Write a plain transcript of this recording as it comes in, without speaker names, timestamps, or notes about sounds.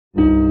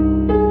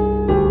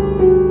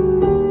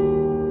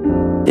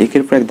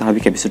একের পর এক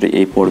ধারাবাহিক এপিসোডে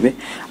এই পড়বে।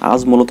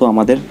 আজ মূলত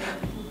আমাদের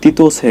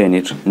তৃতীয়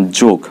শ্রেণীর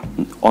যোগ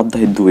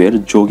অধ্যায় 2 এর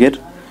যোগের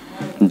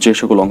যে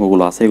সকল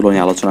অঙ্কগুলো আছে এগুলো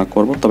নিয়ে আলোচনা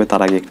করব। তবে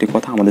তার আগে একটি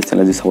কথা, আমাদের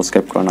চ্যানেল যদি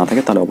সাবস্ক্রাইব করা না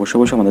থাকে তাহলে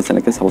অবশ্যই আমাদের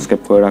চ্যানেলকে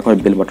সাবস্ক্রাইব করে রাখো আর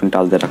বেল বাটন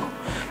টাচ দিয়ে রাখো,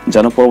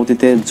 যেন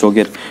পরবর্তীতে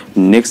যোগের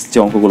নেক্সট যে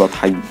অঙ্কগুলো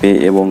থাকবে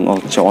এবং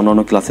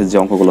অন্যান্য ক্লাসের যে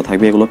অঙ্কগুলো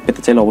থাকবে এগুলো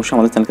পেতে চাইলে অবশ্যই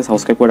আমাদের চ্যানেলকে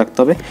সাবস্ক্রাইব করে রাখতে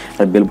হবে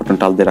আর বেল বাটন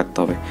টাচ দিয়ে রাখতে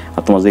হবে।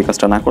 আর তোমরা যদি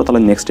কাজটা না করো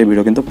তাহলে নেক্সট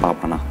ভিডিও কিন্তু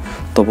পাবা না।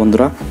 তো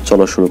বন্ধুরা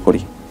চলো শুরু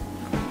করি।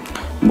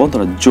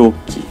 বন্ধুরা যোগ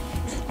কি?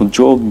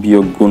 যোগ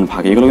বিয়োগ গুণ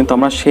ভাগ এগুলো কিন্তু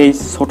আমরা সেই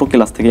ছোট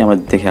ক্লাস থেকে আমরা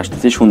দেখে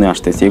আসতেছি, শুনে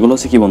আসতেছি। এগুলো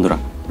হচ্ছে কি বন্ধুরা?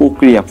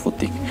 প্রক্রিয়া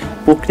প্রতীক।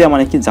 প্রক্রিয়া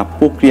মানে কি? যা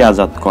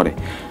প্রক্রিয়াজাত করে।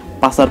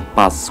 5 আর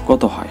 5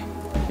 কত হয়?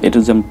 এটা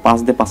যদি আমি 5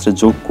 দিয়ে 5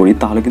 যোগ করি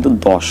তাহলে কিন্তু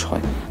 10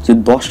 হয়। যদি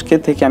 10কে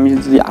থেকে আমি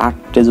যদি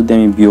 8 যদি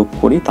আমি বিয়োগ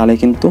করি তাহলে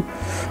কিন্তু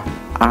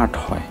 8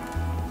 হয়।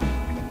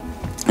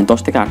 10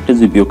 থেকে 8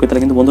 যদি বিয়োগ করি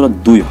তাহলে কিন্তু বন্ধুরা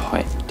 2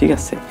 হয়। ঠিক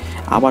আছে,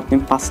 আবার তুমি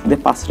 5 দিয়ে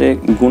 5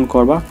 গুণ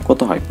করবা, কত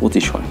হয়?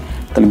 25 হয়।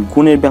 তাহলে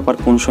গুণের ব্যাপার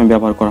কোন সময়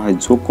ব্যবহার করা হয়,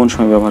 যোগ কোন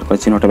সময় ব্যবহার করা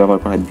হয়, চিহ্নটা ব্যবহার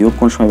করা হয়, বিয়োগ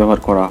কোন সময়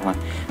ব্যবহার করা হয়,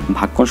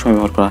 ভাগ কোন সময়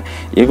ব্যবহার করা হয়,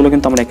 এগুলো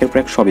কিন্তু আমরা একের পর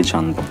এক সবই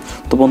জানবো।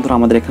 তো বন্ধুরা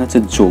আমাদের এখানে হচ্ছে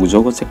যোগ।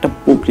 যোগ হচ্ছে একটা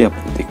প্রক্রিয়া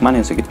প্রতীক। মানে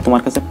হচ্ছে কি,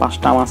 তোমার কাছে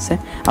 5টা আম আছে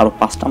আর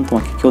 5টা আম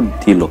তোমাকে কেউ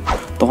দিল,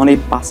 তখন এই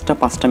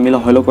 5টা মিলা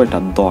হইলো কয়টা?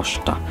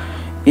 10টা।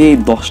 এই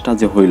 10টা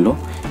যে হইল,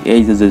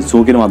 এই যে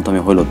যোগের মাধ্যমে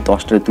হইলো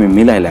 10টা তুমি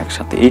মিলাইলে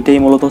একসাথে, এইটাই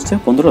মূলত হচ্ছে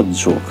বন্ধুরা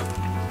যোগ।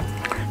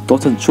 তো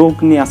হচ্ছে যোগ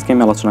নিয়ে আজকে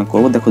আমি আলোচনা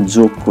করবো। দেখো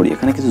যোগ করি,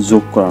 এখানে কিছু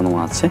যোগ করানো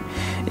আছে,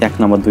 1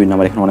 নম্বর 2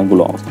 নম্বর, এখানে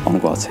অনেকগুলো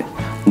অঙ্ক আছে।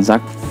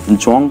 যাক,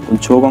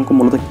 যোগ অঙ্ক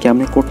মূলত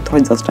কেমনে করতে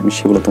হয় জাস্ট আমি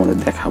সেগুলো তোমাদের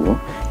দেখাবো।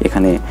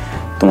 এখানে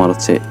তোমার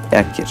হচ্ছে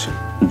 1-এর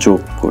যোগ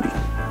করি।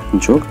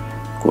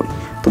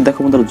 তো দেখো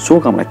বন্ধুরা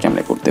যোগ আমরা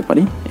কেমনে করতে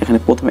পারি। এখানে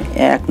প্রথমে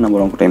 1 নম্বর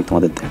অঙ্কটা আমি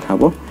তোমাদের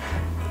দেখাবো।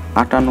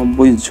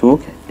 98 যোগ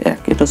 1,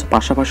 এটা হচ্ছে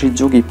পাশাপাশি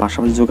যোগ। এই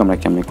পাশাপাশি যোগ আমরা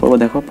কেমনে করবো?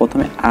 দেখো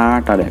প্রথমে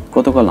 8 আর 1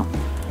 কত করলাম?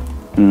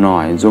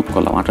 9 যোগ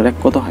করলাম। 8 আর 1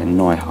 কত হয়?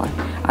 9 হয়।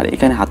 আর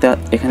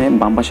এখানে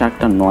বাম পাশে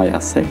একটা 9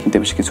 আছে কিন্তু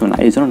বেশি কিছু না,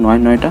 এই জন্য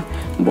 9টা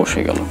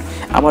বসে গেল।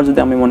 আবার যদি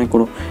আমি মনে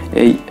করো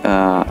এই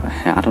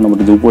 98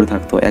 যদি উপরে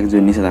থাকতো, 1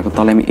 যদি নিচে থাকতো,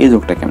 তাহলে আমি এই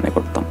যোগটা কেমনে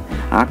করতাম?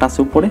 8 আছে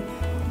উপরে,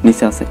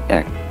 নিচে আছে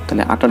 1,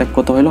 তাহলে 8 আর 1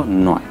 কত হলো?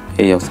 9।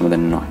 এই হচ্ছে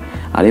আমাদের 9।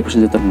 আর এই পাশে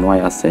যেহেতু 9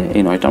 আছে,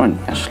 এই 9টা আমরা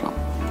নিয়ে আসলাম।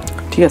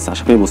 ঠিক আছে,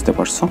 আশা করি বুঝতে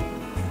পারছো।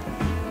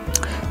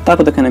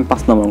 তারপর এখানে আমি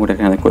 5 নম্বর অঙ্কটা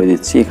এখানে করে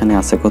দিচ্ছি। এখানে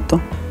আছে কত?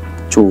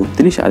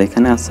 34 আর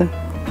এখানে আছে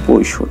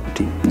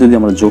 65। যদি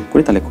আমরা যোগ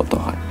করি তাহলে কত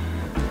হয়?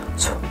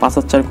 5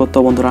 আর 4 কত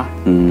বন্ধুরা?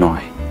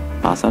 9।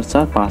 5 আর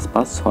 4 5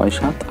 5 6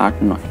 7 8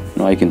 9,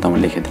 9 কিন্তু আমরা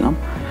লিখে দিলাম।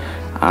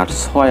 আর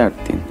 6 আর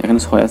 3, এখানে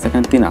 6 আছে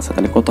এখানে 3 আছে,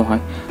 তাহলে কত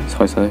হয়?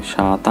 6 6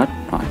 7 8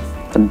 9,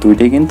 তাহলে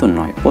দুইটাই কিন্তু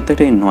 9,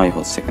 প্রত্যেকটাই 9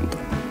 হচ্ছে কিন্তু।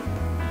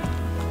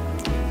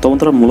 তো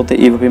বন্ধুরা মূলত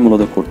এইভাবেই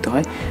মূলত করতে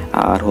হয়।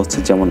 আর হচ্ছে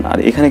যেমন আর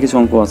এখানে কিছু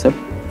অঙ্ক আছে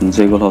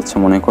যেগুলো হচ্ছে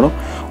মনে করো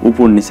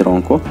উপর নিচের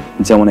অঙ্ক।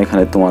 যেমন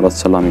এখানে তোমার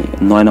হচ্ছে আমি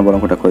 9 নম্বর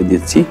অঙ্কটা করে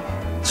দিচ্ছি।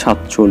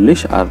 47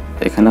 আর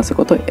এখানে আছে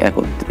কত?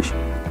 31।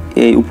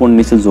 এই উপর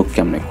নিচে যোগ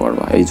কেমনে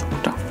করবা? এই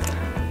যোগটা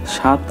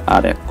 7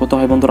 আর 1 কত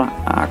হয় বন্ধুরা?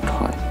 8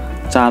 হয়।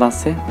 4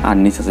 আছে আর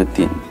নিচে আছে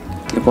 3,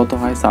 তাহলে কত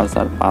হয়? 4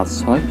 4 5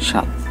 6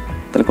 7,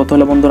 তাহলে কত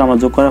হলো বন্ধুরা? আমরা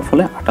যোগ করার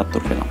ফলে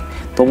 78 পেলাম।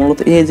 তো মূলত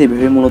এই যে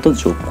ভেবে মূলত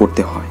যোগ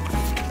করতে হয়।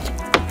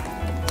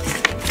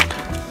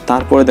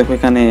 তারপরে দেখো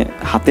এখানে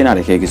হাতে না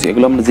রেখে কিছু,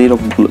 এগুলো আমরা যেই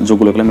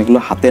যোগগুলো করলাম এগুলো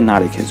হাতে না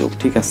রেখে যোগ।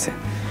 ঠিক আছে,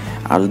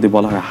 আর যদি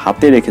বলা হয়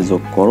হাতে রেখে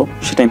যোগ করো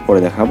সেটা আমি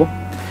পরে দেখাবো।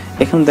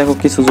 এখানে দেখো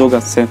কিছু যোগ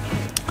আছে,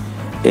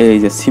 এই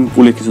যে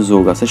সিম্পলি কিছু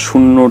যোগ আছে,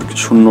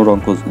 শূন্যর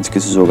অঙ্ক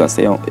কিছু যোগ আছে,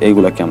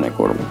 এইগুলা কেমনে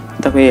করবো?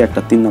 দেখো এই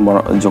একটা 3 নম্বর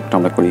যোগটা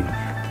আমরা করি,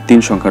 3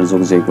 সংখ্যার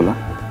যোগ যেগুলা।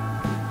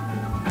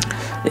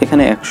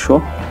 এখানে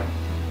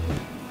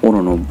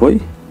 189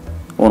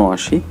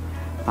 79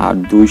 আর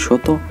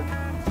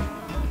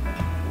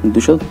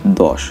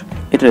 210,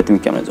 এটা তুমি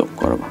কেমনে যোগ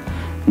করবা?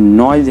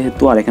 9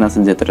 যেহেতু আর এখানে আছে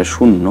যেহেতু এটা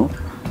 0,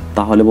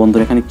 তাহলে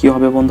বন্ধুরা এখানে কি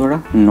হবে বন্ধুরা?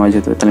 9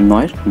 যেহেতু, তাহলে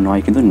 9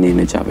 কিন্তু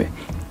নেমে যাবে,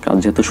 কারণ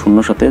যেহেতু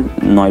 0 সাথে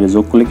 9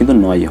 যোগ করলে কিন্তু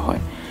 9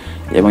 হয়।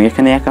 এবং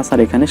এখানে 1 আছে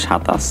আর এখানে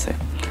 7 আছে,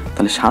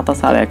 তাহলে 7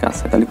 আছে আর 1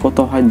 আছে, তাহলে কত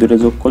হয়? 2টা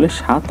যোগ করলে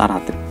 7 আর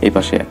হাতে এই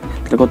পাশে 1,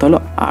 তাহলে কত হলো?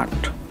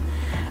 8।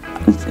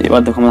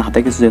 এবার দেখো আমাদের হাতে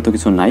কিছু যেহেতু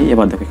কিছু নাই,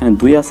 এবার দেখো এখানে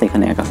 2 আছে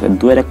এখানে 1 আছে,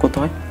 2 আর 1 কত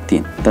হয়?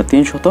 3, তা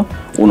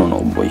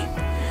 389।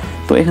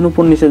 তো এখানে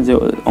উপর নিচে যে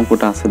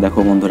অঙ্কটা আছে দেখো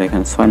বন্ধুরা,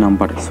 এখানে 6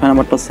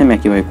 নাম্বারটা সেম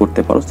একইভাবে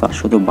করতে পারো।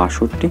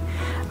 462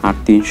 আর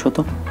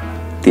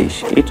 323,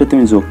 এটা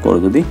তুমি যোগ করো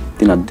যদি,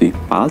 3 আর 2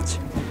 5,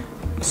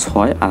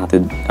 6 আর হাতে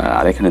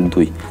আর এখানে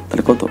 2,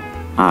 তাহলে কত?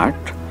 8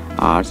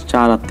 আর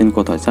 4 আর 3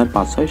 কত হয়? 4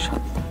 5 6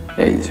 7।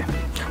 এই যে,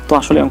 তো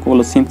আসলে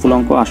অঙ্কগুলো সিম্পল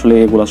অঙ্ক, আসলে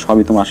এগুলো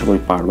সবই তোমরা আশা করি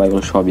পারবা,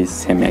 এগুলো সবই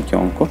সেম একই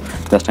অঙ্ক।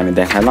 জাস্ট আমি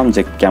দেখালাম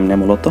যে কেমনে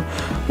মূলত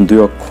 2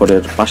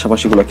 অক্ষরের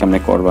পাশাপাশিগুলো কেমনে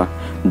করবা,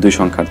 2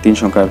 সংখ্যার 3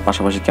 সংখ্যার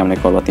পাশাপাশি কেমনে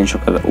করবা, 3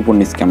 সংখ্যার উপর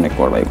নিচ কেমনে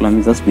করবা, এগুলো আমি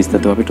জাস্ট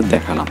বিস্তারিতভাবে একটু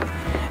দেখালাম।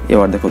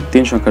 এবার দেখো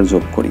 3 সংখ্যার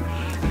যোগ করি।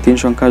 3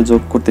 সংখ্যার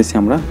যোগ করতেছি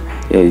আমরা,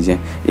 এই যে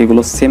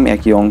এগুলো সেম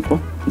একই অঙ্ক।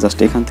 জাস্ট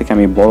এখান থেকে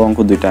আমি বড় অঙ্ক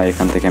 2টা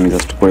এখান থেকে আমি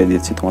জাস্ট করে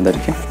দিচ্ছি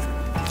তোমাদেরকে।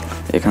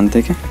 এখান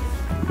থেকে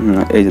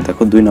এই যে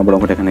দেখো 2 নম্বর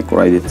অঙ্কটা এখানে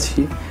করাই দিচ্ছি।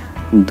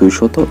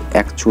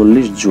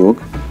 241 যোগ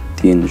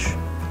 3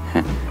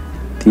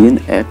 3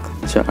 1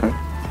 4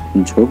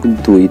 যোগ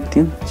 2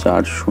 3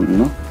 4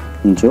 0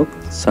 যোগ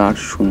 4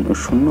 0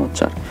 0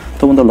 4।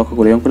 তো বন্ধুরা লক্ষ্য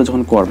করে এরকম করে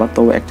যখন করবা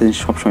তো একটা জিনিস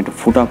সবসময় একটু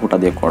ফুটা ফুটা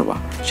দিয়ে করবা,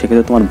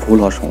 সেক্ষেত্রে তোমার ভুল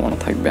হওয়ার সম্ভাবনা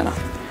থাকবে না।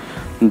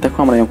 দেখো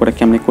আমরা এরকম করে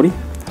কেমনে করি,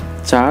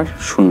 4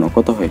 0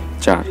 কত হয়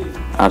 4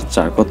 আর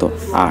 4 কত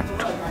 8,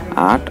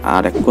 8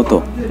 আর 1 কত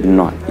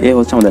 9, এ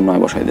হচ্ছে আমাদের 9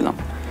 বসাই দিলাম।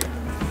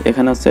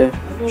 এখানে হচ্ছে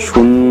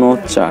 0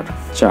 4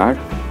 4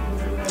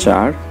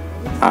 4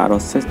 আর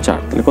হচ্ছে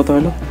 4, তাহলে কত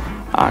হলো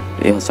 8,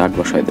 এ হচ্ছে 8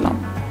 বসাই দিলাম।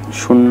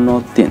 0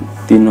 3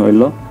 3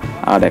 হইলো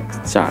আর 1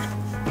 4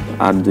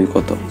 আর 2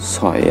 কত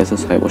 6, এ হচ্ছে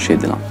 6 বসিয়ে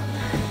দিলাম।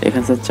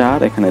 এখানে হচ্ছে 4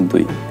 এখানে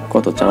 2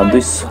 কত 4 আর 2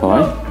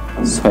 6,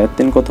 6 আর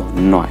 3 কত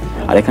 9,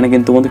 আর এখানে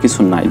কিন্তু বন্ধু কিছু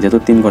নাই যেহেতু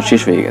 3 ঘর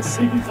শেষ হয়ে গেছে,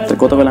 তো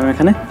কত পেলাম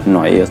এখানে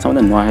 9, এই হচ্ছে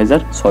আমাদের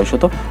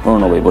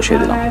 9689 বসিয়ে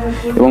দিলাম।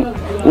 এবং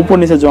উপর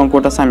নিচে যে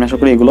অঙ্কটা আছে আমি আশা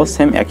করি এগুলো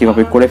সেম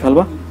একইভাবে করে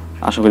ফেলবা,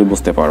 আশা করি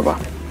বুঝতে পারবা।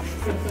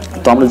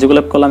 তো আমরা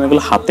যেগুলো করলাম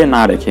এগুলো হাতে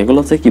না রেখে, এগুলো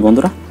হচ্ছে কি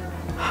বন্ধুরা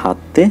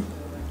হাতে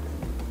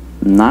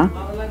না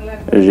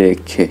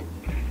রেখে,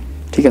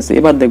 ঠিক আছে।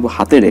 এবার দেখবো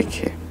হাতে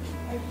রেখে,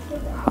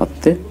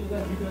 হাতে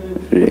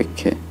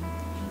রেখে,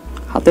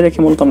 হাতে রেখে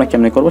মূলত আমরা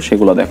কেমনে করবো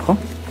সেগুলো দেখো।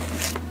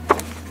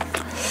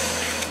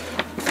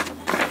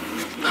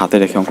 হাতে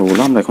রেখে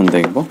অঙ্কগুলো আমরা এখন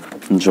দেখবো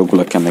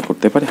যোগগুলো কেমনে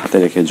করতে পারি, হাতে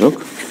রেখে যোগ।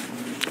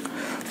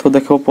 তো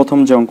দেখো প্রথম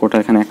যে অঙ্কটা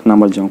এখানে 1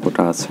 নাম্বার যে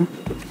অঙ্কটা আছে,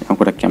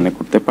 অঙ্কটা কেমনে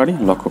করতে পারি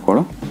লক্ষ্য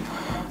করো।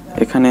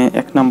 এখানে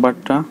 1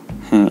 নাম্বারটা,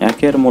 হ্যাঁ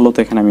 1-এর মূলত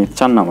এখানে আমি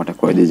 4 নাম্বারটা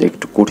করে দিই যে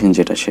একটু কঠিন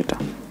যেটা সেটা,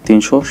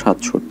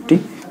 367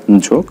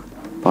 যোগ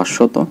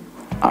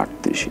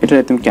 538, এটা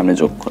তুমি কেমনে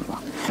যোগ করবা।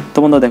 তো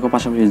বন্ধু দেখো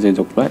পাশাপাশি যে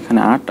যোগগুলো এখানে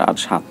 8 আর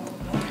 7,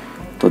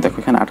 তো দেখো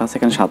এখানে 8 আছে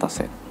এখানে 7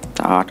 আছে,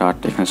 8 8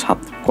 এখানে 7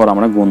 কর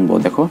আমরা গুনবো।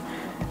 দেখো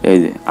এই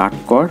যে 8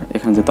 কর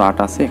এখানে যেহেতু 8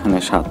 আছে এখানে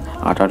 7,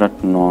 8 8 8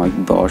 9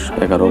 10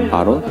 11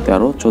 12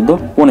 13 14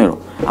 15,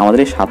 আমাদের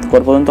এই 7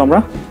 কর পর্যন্ত আমরা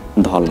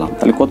ধরলাম,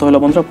 তাহলে কত হলো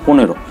বন্ধুরা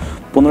 15।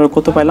 15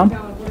 কত পাইলাম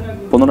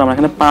 15, আমরা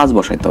এখানে 5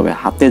 বসাইতে হবে,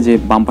 হাতে যে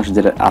বাম পাশে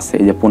যেটা আছে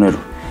এই যে 15,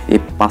 এই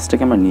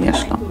 5টাকে আমরা নিয়ে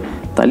আসলাম,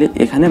 তাহলে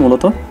এখানে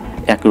মূলত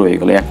 1 রয়ে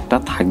গেল, একটা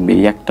থাকবে,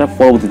 এই একটা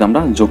পরবর্তীতে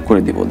আমরা যোগ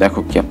করে দিব। দেখো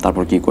কি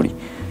তারপর কি করি,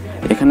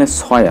 এখানে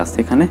 6 আছে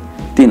এখানে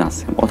 3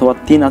 আছে, অথবা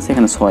 3 আছে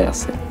এখানে 6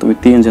 আছে, তুমি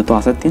 3 যেহেতু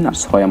আছে 3 আর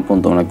 6 আমি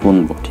পর্যন্ত আমরা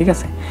গুনবো, ঠিক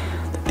আছে।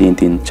 3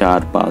 3 4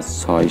 5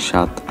 6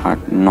 7 8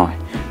 9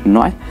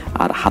 9,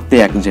 আর হাতে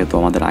 1 যেহেতু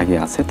আমাদের আগে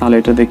আছে, তাহলে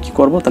এটা দিয়ে কি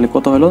করবো, তাহলে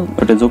কত হলো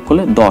এটা যোগ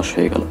করলে 10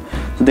 হয়ে গেল।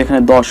 যদি এখানে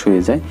 10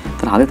 হয়ে যায়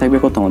তাহলে হাতে থাকবে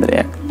কত আমাদের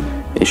 1,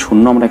 এই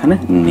 0 আমরা এখানে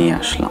নিয়ে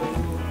আসলাম,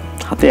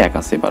 হাতে 1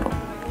 আছে,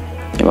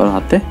 এবার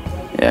হাতে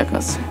 1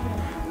 আছে,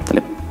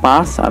 তাহলে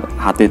 5 আর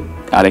হাতে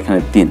আর এখানে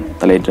 3,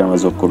 তাহলে এটা আমরা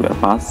যোগ করবো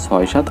 5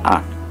 6 7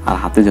 8, আর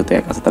হাতে যেহেতু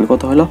 1 আছে তাহলে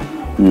কত হলো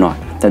 9,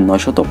 তাহলে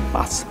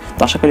 905।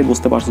 তো আশা করি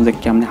বুঝতে পারছো যে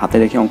কেমনে হাতে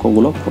রেখে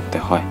অঙ্কগুলো করতে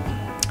হয়,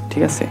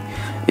 ঠিক আছে।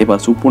 এবার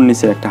উপর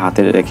নিচে একটা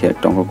হাতে রেখে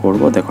একটা অঙ্ক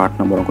করবো। দেখো 8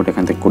 নম্বর অঙ্কটা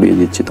এখান থেকে করিয়ে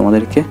দিচ্ছি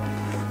তোমাদেরকে,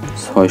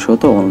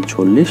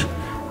 639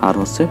 আর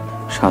হচ্ছে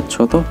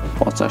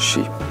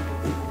 785,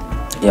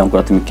 এই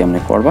অঙ্কটা তুমি কেমনে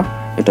করবা,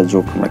 এটা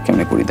যোগ আমরা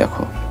কেমনে করি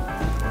দেখো।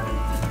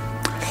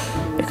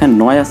 এখানে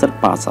 9 আছে আর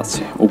 5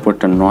 আছে,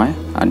 উপরটা 9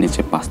 আর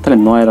নিচে 5, তাহলে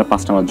 9 আর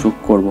 5টা আমরা যোগ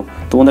করব।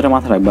 তোমাদের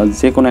মাথায় রাখবা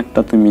যে কোনো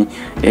একটা তুমি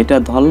এটা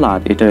ধরলা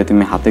আর এটারে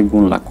তুমি হাতে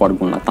গুনলা কর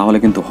গুনলা তাহলে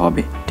কিন্তু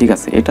হবে, ঠিক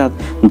আছে। এটা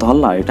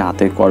ধরলা এটা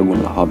হাতে কর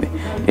গুনলা হবে,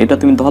 এটা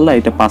তুমি ধরলা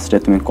এটা 5টা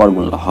তুমি কর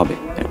গুনলা হবে,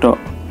 একটা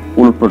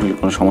উলট পালট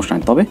কোনো সমস্যা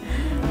নেই, তবে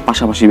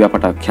পাশাপাশি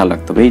ব্যাপারটা খেয়াল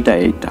রাখতে হবে। এইটা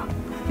এইটা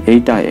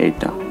এইটা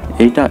এইটা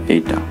এইটা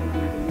এইটা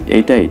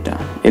এইটা এইটা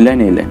এলেন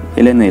এলেন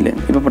এলেন এলেন,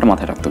 এই ব্যাপারটা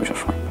মাথায় রাখতে হবে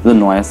সবসময়।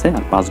 9 আছে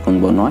আর 5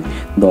 গুনবো 9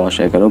 10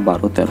 11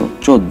 12 13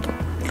 14,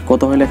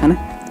 কত হলো এখানে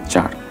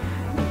 4,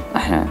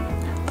 হ্যাঁ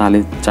তাহলে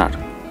 4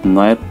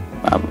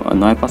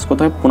 9 5 কত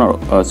হয় 15,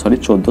 সরি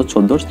 14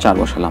 14 4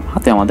 বসালাম,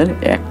 হাতে আমাদের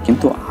 1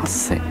 কিন্তু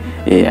আছে,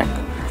 এই 1,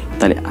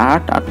 তাহলে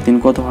 8 আর 3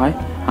 কত হয়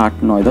 8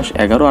 9 10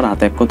 11, আর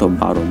হাতে 1 কত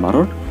 12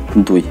 12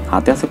 2,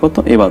 হাতে আছে কত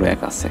এবারও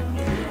 1 আছে,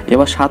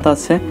 এবার 7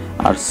 আছে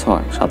আর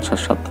 6 7 7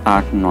 7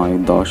 8 9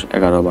 10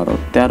 11 12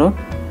 13,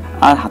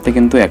 আর হাতে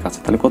কিন্তু 1 আছে,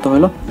 তাহলে কত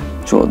হলো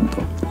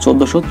 14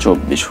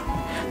 1424।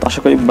 তো আশা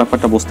করি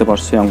ব্যাপারটা বুঝতে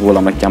পারছো অঙ্কগুলো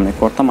আমরা কেমনে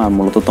করতাম আর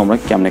মূলত তোমরা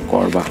কেমনে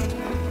করবা।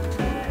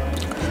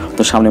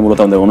 তো সামনে মূলত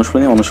আমাদের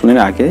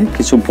অনুশীলনের আগে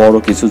কিছু বড়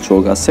কিছু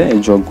যোগ আছে, এই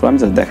যোগগুলো আমি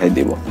জাস্ট দেখাই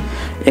দিব।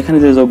 এখানে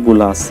যে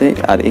যোগগুলো আছে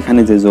আর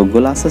এখানে যে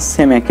যোগগুলো আছে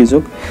সেম একই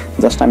যোগ,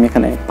 জাস্ট আমি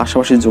এখানে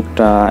পাশাপাশি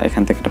যোগটা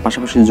এখান থেকে একটা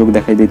পাশাপাশি যোগ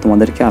দেখাই দিই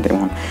তোমাদেরকে, আর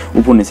এমন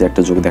উপর নিচে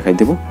একটা যোগ দেখাই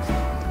দেব,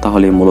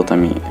 তাহলে মূলত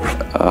আমি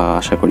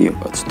আশা করি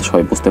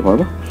সবাই বুঝতে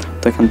পারবো।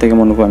 তো এখান থেকে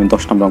মনে করো আমি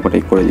 10 নম্বর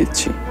অঙ্কটাই করে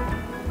দিচ্ছি।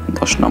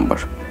 10 নম্বর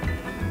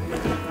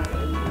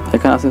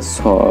এখানে আছে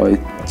 6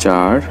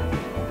 4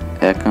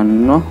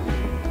 51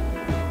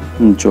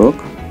 যোগ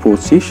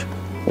 25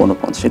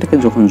 49, এটাকে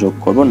যখন যোগ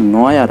করবো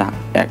 9 আর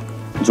 1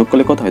 যোগ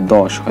করলে কত হয়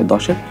 10 হয়,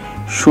 10-এর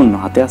 0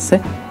 হাতে আছে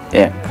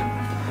 1,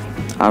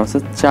 আর হচ্ছে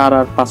 4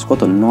 আর 5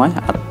 কত 9,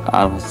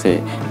 আর হচ্ছে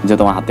যে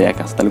তোমার হাতে 1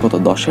 আছে তাহলে কত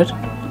 10-এর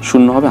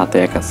 0 হবে, হাতে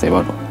 1 আছে,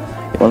 এবার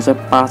হচ্ছে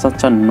 5 আর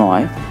 4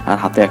 9 আর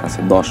হাতে 1 আছে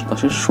 10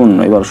 10-এর 0,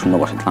 এবার 0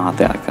 বসাইলাম,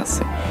 হাতে 1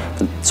 আছে,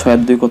 6 আর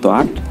 2 কত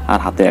 8 আর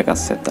হাতে 1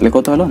 আছে, তাহলে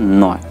কত হলো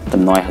 9,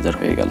 তাহলে 9000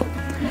 হয়ে গেল।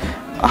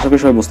 আশা করি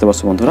সবাই বুঝতে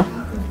পারছো বন্ধুরা।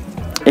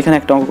 এখানে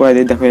একটা অঙ্ক করে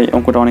দিই, দেখো এই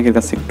অঙ্কটা অনেকের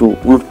কাছে একটু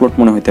উলটপুলট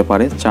মনে হতে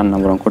পারে। 4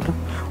 নম্বর অঙ্কটা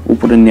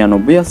উপরে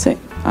 99 আছে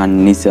আর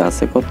নিচে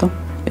আছে কত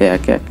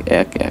 1 1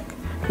 1 1।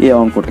 এই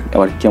অঙ্কটা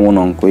আবার কেমন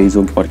অঙ্ক, এই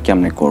যোগ আবার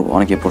কেমনে করবো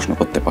অনেকে প্রশ্ন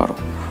করতে পারো।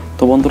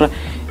 তো বন্ধুরা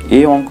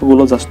এই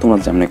অঙ্কগুলো জাস্ট তোমরা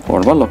যেমনি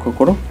করবা, লক্ষ্য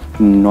করো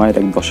 9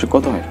 1 10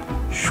 কত হয়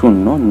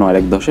 0, 9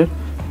 1 10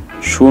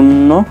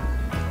 0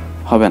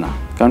 হবে না,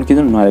 কারণ কি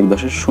 9 1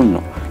 10 0,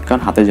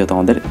 কারণ হাতে যেহেতু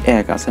আমাদের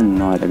 1 আছে,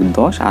 9 1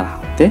 10 আর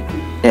হাতে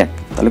 1,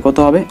 তাহলে কত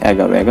হবে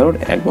 11, 11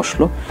 1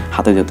 বসলো,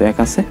 হাতে যেহেতু 1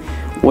 আছে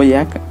ওই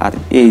 1 আর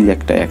এই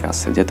একটা 1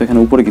 আছে, যেহেতু এখানে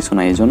উপরে কিছু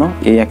নাই এই জন্য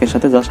এই 1 এর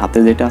সাথে জাস্ট হাতে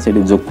যেটা আছে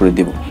এটা যোগ করে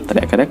দিব, তাহলে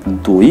 1 আর 1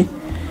 2,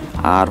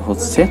 আর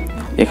হচ্ছে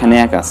এখানে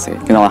 1 আছে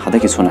কিন্তু আমার হাতে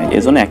কিছু নাই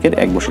এই জন্য 1 এর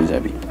 1 বসে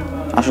যাবে।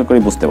 আশা করি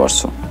বুঝতে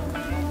পারছো।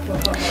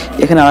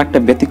 এখানে আর একটা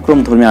ব্যতিক্রম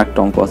ধর্মী একটা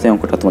অঙ্ক আছে,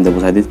 অঙ্কটা তোমাদের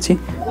বোঝাই দিচ্ছি।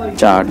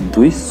 4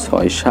 2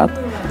 6 7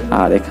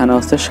 আর এখানে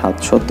হচ্ছে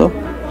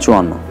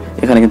 754,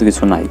 এখানে কিন্তু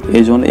কিছু নাই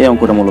এই জন্য এই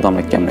অঙ্কটা মূলত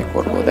আমরা কেমনে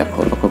করবো দেখো,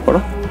 লক্ষ্য করো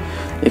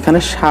এখানে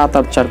 7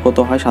 আর 4 কত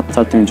হয়, 7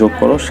 4 তুমি যোগ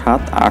করো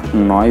 7 8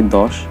 9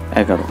 10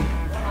 11,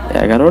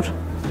 11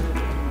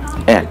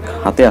 1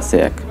 হাতে আছে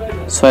 1,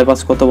 6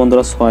 5 কত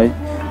বন্ধুরা 6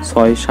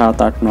 6 7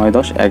 8 9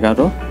 10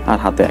 11 আর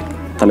হাতে 1,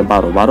 তাহলে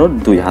 12 12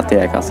 2 হাতে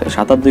 1 আছে,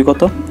 7 আর 2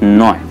 কত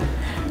 9,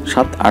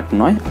 7 8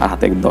 9 আর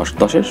হাতে 10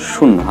 10 এর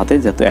 0, হাতে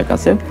যেহেতু 1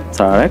 আছে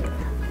 4 আর 1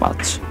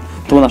 5।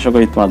 তোমরা আশা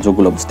করি তোমার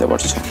যোগগুলো বুঝতে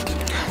পারছো।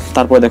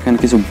 তারপরে দেখেন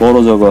কিছু বড়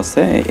যোগ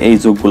আছে, এই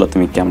যোগগুলো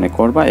তুমি কেমনে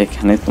করবা,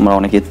 এখানে তোমরা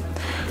অনেকে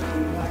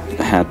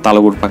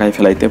তালগুড় পাকায়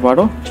ফেলাইতে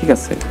পারো, ঠিক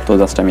আছে। তো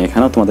জাস্ট আমি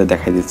এখানে তোমাদের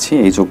দেখাই দিচ্ছি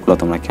এই যোগগুলো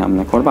তোমরা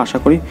কেমনে করবা, আশা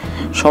করি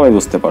সবাই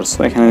বুঝতে পারছো।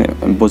 এখানে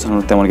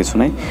বোঝানোর তেমন কিছু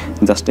নাই,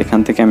 জাস্ট এখান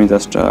থেকে আমি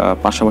জাস্ট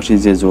পাশাপাশি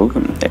যে যোগ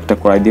একটা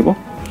করাই দিব,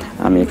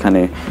 আমি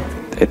এখানে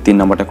 3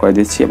 নম্বরটা করে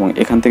দিচ্ছি এবং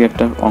এখান থেকে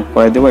একটা অঙ্ক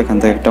করাই দেবো, এখান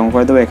থেকে একটা অঙ্ক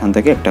করাই দেবো, এখান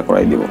থেকে একটা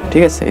করাই দিব,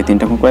 ঠিক আছে। এই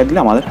 3টা অঙ্ক করাই দিলে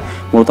আমাদের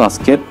মূলত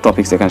আজকের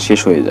টপিকস এখানে শেষ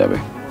হয়ে যাবে।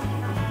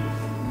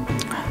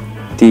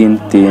 3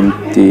 3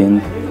 3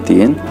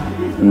 3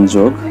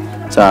 যোগ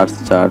 4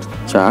 4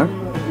 4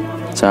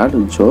 4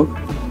 যোগ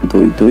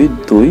 2 2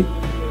 2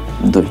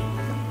 2,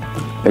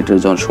 এটার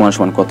যখন সমান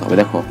সমান কত হবে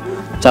দেখো,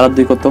 4 আর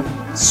 2 কত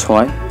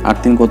 6 আর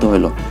 3 কত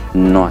হলো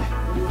 9,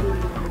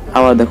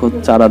 আবার দেখো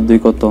 4 আর 2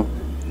 কত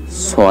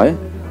 6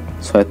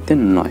 6 আর 3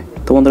 9।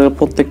 তো বন্ধুরা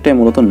প্রত্যেকটাই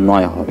মূলত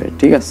 9 হবে,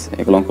 ঠিক আছে।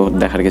 এগুলো অঙ্ক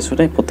দেখার কিছু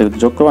নেই, প্রত্যেকটা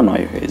যোগ করবা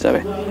 9 হয়ে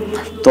যাবে।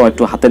 তো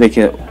একটু হাতে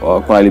রেখে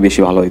করাইলে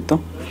বেশি ভালো হইতো,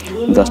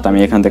 জাস্ট আমি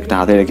এখান থেকে একটা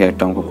হাতে রেখে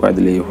একটা অঙ্ক করাই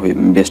দিলেই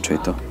বেস্ট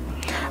হইতো।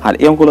 আর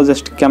এই অঙ্কগুলো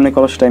জাস্ট কেমনে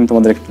করো সেটা আমি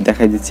তোমাদের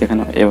দেখাই দিচ্ছি।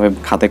 এখানে এভাবে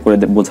খাতে করে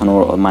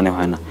বোঝানোর মানে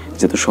হয় না,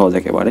 যেহেতু সহজ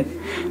একেবারে।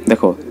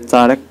 দেখো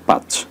 4 1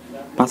 5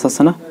 5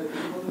 আছে না,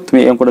 তুমি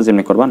এই অঙ্কটা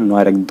যেমনি করবা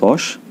 9 1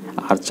 10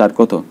 আর 4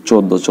 কত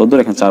 14 14,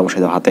 এখানে 4 বসে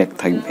দাও, হাতে 1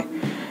 থাকবে,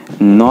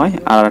 9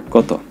 আর 8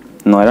 কত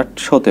 9 8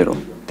 17,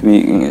 তুমি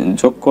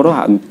যোগ করো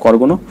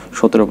করগুনো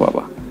 17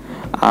 পাবা,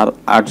 আর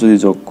 8 যদি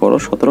যোগ করো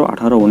 17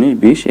 18 19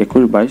 20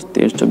 21 22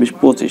 23 24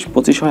 25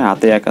 25 হয়,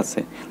 হাতে 1 আছে,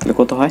 তাহলে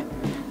কত হয়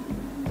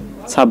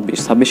 26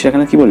 26,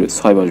 এখানে কি বলবে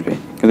 6 বসবে,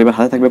 কিন্তু এবার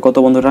হাতে থাকবে কত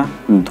বন্ধুরা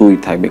 2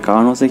 থাকবে,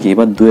 কারণ হচ্ছে কি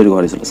এবার 2 এর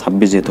ঘরে ছিল,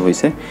 26 যেহেতু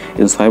হয়েছে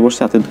এই 6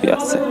 বসছে, হাতে 2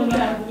 আছে,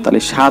 তাহলে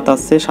 7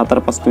 আছে, 7 আর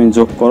 5 তুমি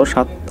যোগ করো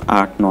 7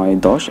 8 9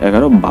 10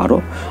 11 12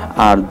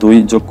 আর 2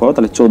 যোগ করো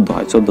তাহলে 14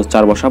 হয়, 14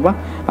 4 বসাবা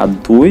আর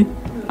 2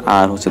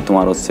 আর হচ্ছে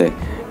তোমার হচ্ছে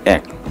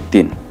 1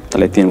 3,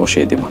 তাহলে 3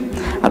 বসিয়ে দেবা।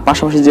 আর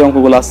পাশাপাশি যে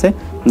অঙ্কগুলো আছে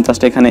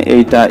জাস্ট এখানে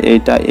এইটা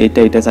এইটা এইটা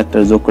এইটা 4টা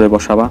যোগ করে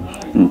বসাবা,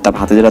 তার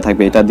হাতে যেটা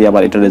থাকবে এটা দিয়ে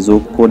আবার এটারে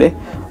যোগ করে,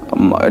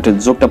 এটা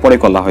যোগটা পরে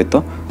করলা হয়তো,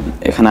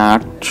 এখানে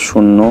 8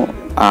 0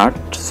 8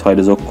 6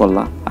 যোগ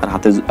করলা আর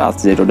হাতে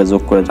আছে যেটা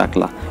যোগ করে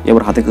রাখলা,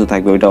 এবার হাতে কিছু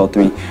থাকবে ওইটাও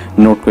তুমি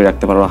নোট করে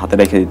রাখতে পারো, হাতে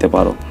রেখে দিতে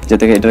পারো, যে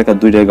থেকে এটার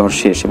 2টার ঘর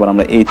শেষ। এবার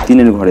আমরা এই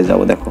 3-এর ঘরে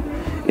যাব, দেখো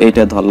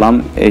এইটা ধরলাম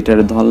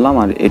এইটারে ধরলাম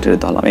আর এইটারে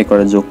ধরলাম, এই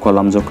করে যোগ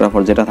করলাম, যোগ করার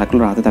পর যেটা থাকলো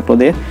হাতে থাকলো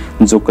দিয়ে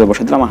যোগ করে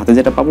বসাই দিলাম, হাতে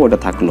যেটা পাবো ওটা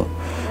থাকলো।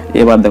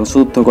 এবার দেখো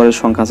চতুর্থ ঘরের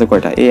সংখ্যা আছে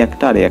কয়টা, এই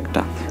একটা আর এই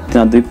একটা, 3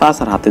 আর 2 5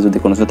 আর হাতে যদি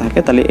কোনো কিছু থাকে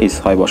তাহলে এই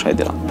 6 বসাই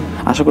দিলাম।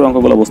 আশা করি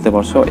অঙ্কগুলো বুঝতে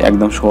পারছো,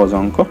 একদম সহজ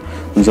অঙ্ক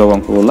যোগ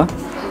অঙ্কগুলো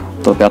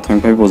তো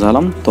প্রাথমিকভাবে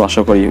বোঝালাম। তো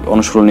আশা করি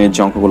অনুশীলনের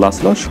যে অঙ্কগুলো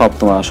আসলো সব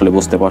তোমরা আসলে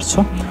বুঝতে পারছো।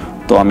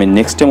 তো আমি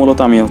নেক্সটে মূলত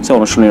আমি হচ্ছে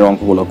অনুশীলনের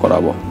অঙ্কগুলো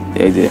করাবো,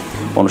 এই যে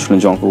অনুশীলনের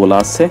যে অঙ্কগুলো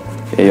আছে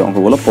এই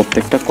অঙ্কগুলো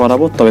প্রত্যেকটা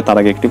করাবো। তবে তার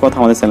আগে একটি কথা,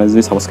 আমাদের চ্যানেল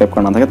যদি সাবস্ক্রাইব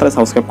করা না থাকে তাহলে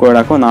সাবস্ক্রাইব করে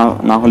রাখো,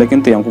 না হলে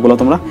কিন্তু এই অঙ্কগুলো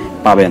তোমরা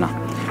পাবে না।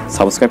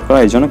 সাবস্ক্রাইব করা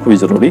এই জন্য খুবই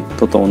জরুরি।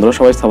 তো তোমরা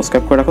সবাই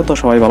সাবস্ক্রাইব করে রাখো। তো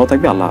সবাই ভালো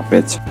থাকবে, আল্লাহ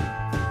হাফেজ।